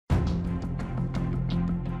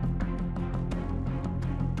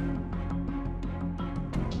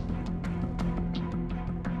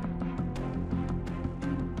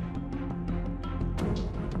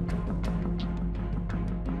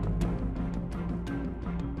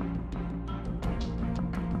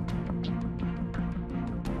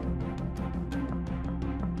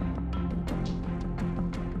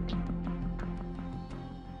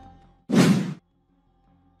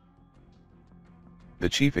The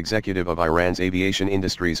chief executive of Iran's Aviation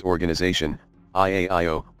Industries Organization,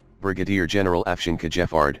 IAIO, Brigadier General Afshin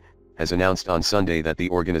Khajefard, has announced on Sunday that the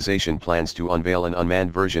organization plans to unveil an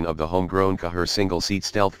unmanned version of the homegrown Qaher single-seat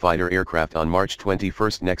stealth fighter aircraft on March 21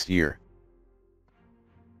 next year.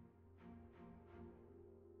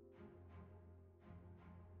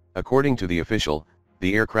 According to the official,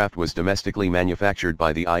 the aircraft was domestically manufactured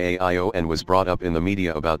by the IAIO and was brought up in the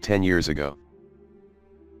media about 10 years ago.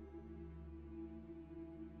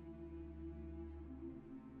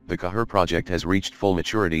 The Qaher project has reached full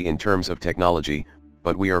maturity in terms of technology,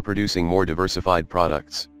 but we are producing more diversified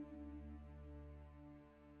products.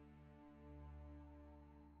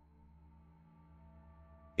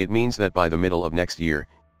 It means that by the middle of next year,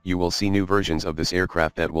 you will see new versions of this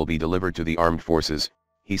aircraft that will be delivered to the armed forces,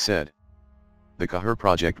 he said. The Qaher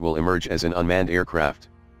project will emerge as an unmanned aircraft.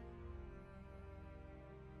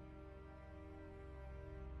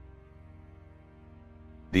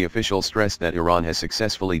 The official stressed that Iran has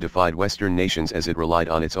successfully defied Western nations as it relied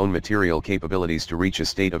on its own material capabilities to reach a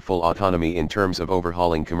state of full autonomy in terms of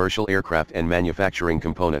overhauling commercial aircraft and manufacturing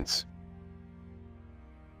components.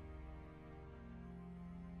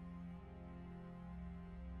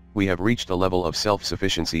 We have reached a level of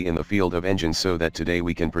self-sufficiency in the field of engines so that today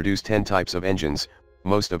we can produce 10 types of engines,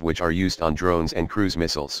 most of which are used on drones and cruise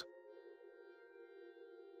missiles.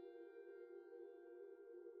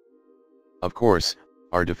 Of course,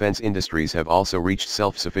 our defense industries have also reached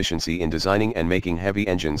self-sufficiency in designing and making heavy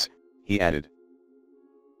engines, he added.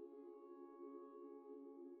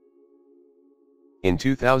 In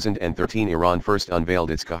 2013, Iran first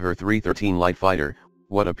unveiled its Qaher F-313 light fighter,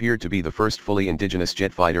 what appeared to be the first fully indigenous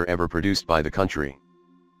jet fighter ever produced by the country.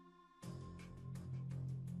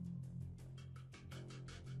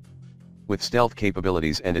 With stealth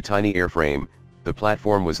capabilities and a tiny airframe, the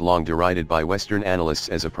platform was long derided by Western analysts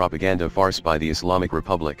as a propaganda farce by the Islamic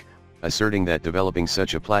Republic, asserting that developing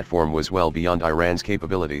such a platform was well beyond Iran's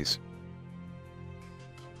capabilities.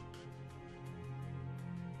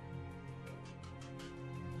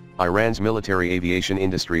 Iran's military aviation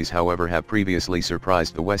industries, however, have previously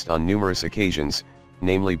surprised the West on numerous occasions,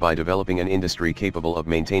 namely by developing an industry capable of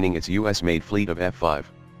maintaining its US-made fleet of F-5.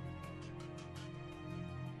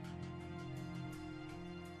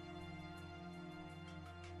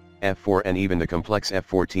 F-4 and even the complex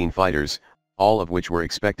F-14 fighters, all of which were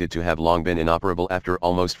expected to have long been inoperable after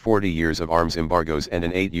almost 40 years of arms embargoes and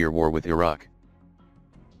an 8-year war with Iraq.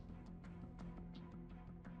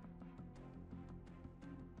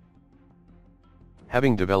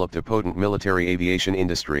 Having developed a potent military aviation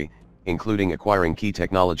industry, including acquiring key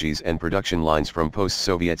technologies and production lines from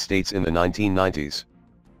post-Soviet states in the 1990s.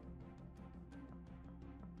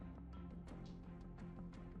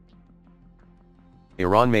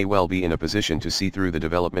 Iran may well be in a position to see through the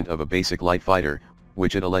development of a basic light fighter,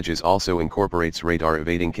 which it alleges also incorporates radar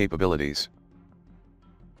evading capabilities.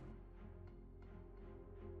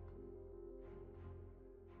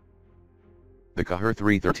 The Qaher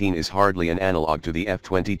F-313 is hardly an analog to the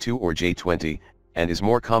F-22 or J-20, and is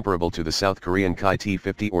more comparable to the South Korean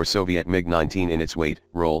Ki-T-50 or Soviet MiG-19 in its weight,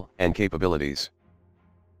 role, and capabilities.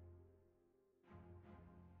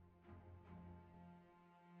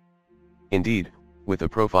 Indeed, with a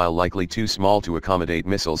profile likely too small to accommodate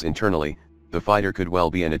missiles internally, the fighter could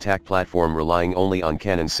well be an attack platform relying only on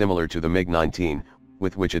cannons similar to the MiG-19,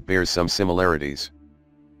 with which it bears some similarities.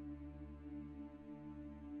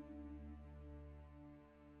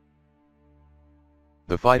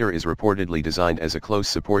 The fighter is reportedly designed as a close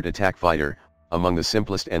support attack fighter, among the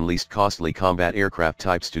simplest and least costly combat aircraft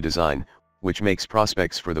types to design, which makes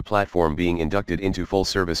prospects for the platform being inducted into full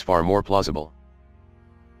service far more plausible.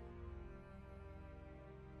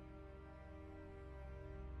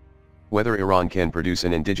 Whether Iran can produce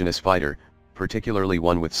an indigenous fighter, particularly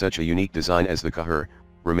one with such a unique design as the Qaher,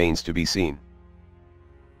 remains to be seen.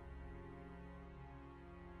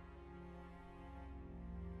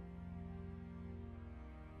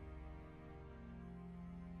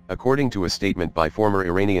 According to a statement by former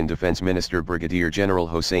Iranian Defense Minister Brigadier General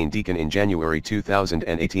Hossein Dekan in January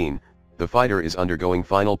 2018, the fighter is undergoing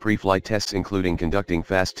final pre-flight tests including conducting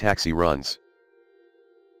fast taxi runs.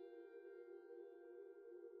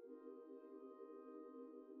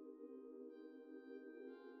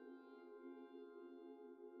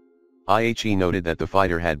 IAIO noted that the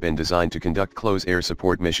fighter had been designed to conduct close air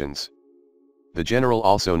support missions. The general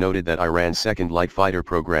also noted that Iran's second light fighter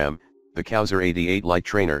program, the Qaher 88 light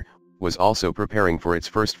trainer, was also preparing for its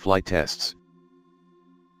first flight tests.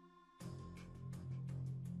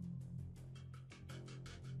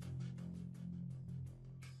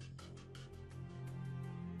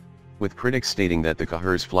 with critics stating that the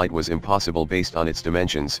Qaher's flight was impossible based on its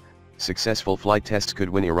dimensions. Successful flight tests could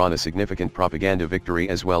win Iran a significant propaganda victory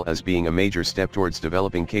as well as being a major step towards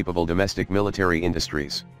developing capable domestic military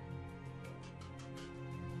industries.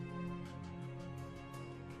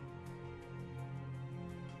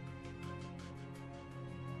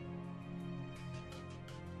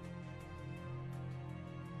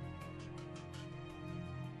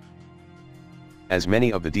 As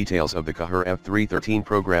many of the details of the Qaher F-313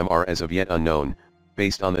 program are as of yet unknown,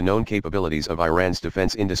 based on the known capabilities of Iran's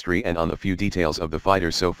defense industry and on the few details of the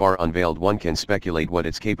fighter so far unveiled, one can speculate what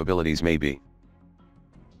its capabilities may be.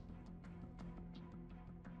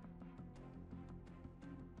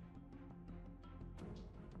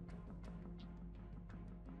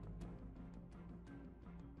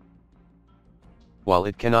 While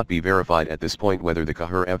it cannot be verified at this point whether the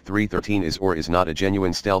Qaher F-313 is or is not a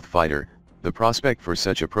genuine stealth fighter, the prospect for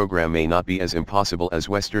such a program may not be as impossible as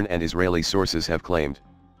Western and Israeli sources have claimed.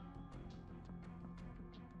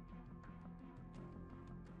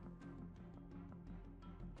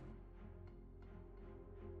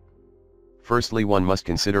 Firstly, one must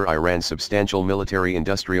consider Iran's substantial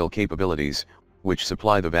military-industrial capabilities, which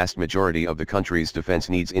supply the vast majority of the country's defense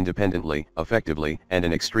needs independently, effectively, and at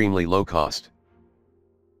an extremely low cost.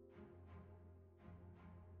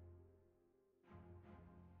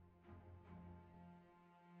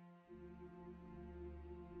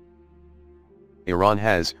 Iran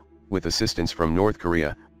has, with assistance from North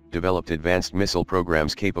Korea, developed advanced missile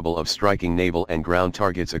programs capable of striking naval and ground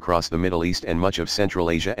targets across the Middle East and much of Central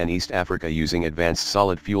Asia and East Africa using advanced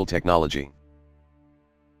solid fuel technology.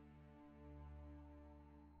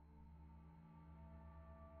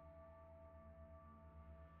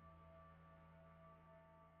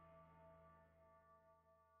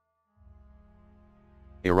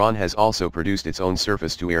 Iran has also produced its own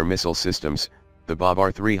surface-to-air missile systems, the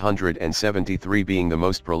Qaher 373 being the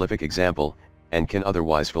most prolific example, and can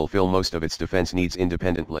otherwise fulfill most of its defense needs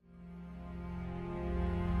independently.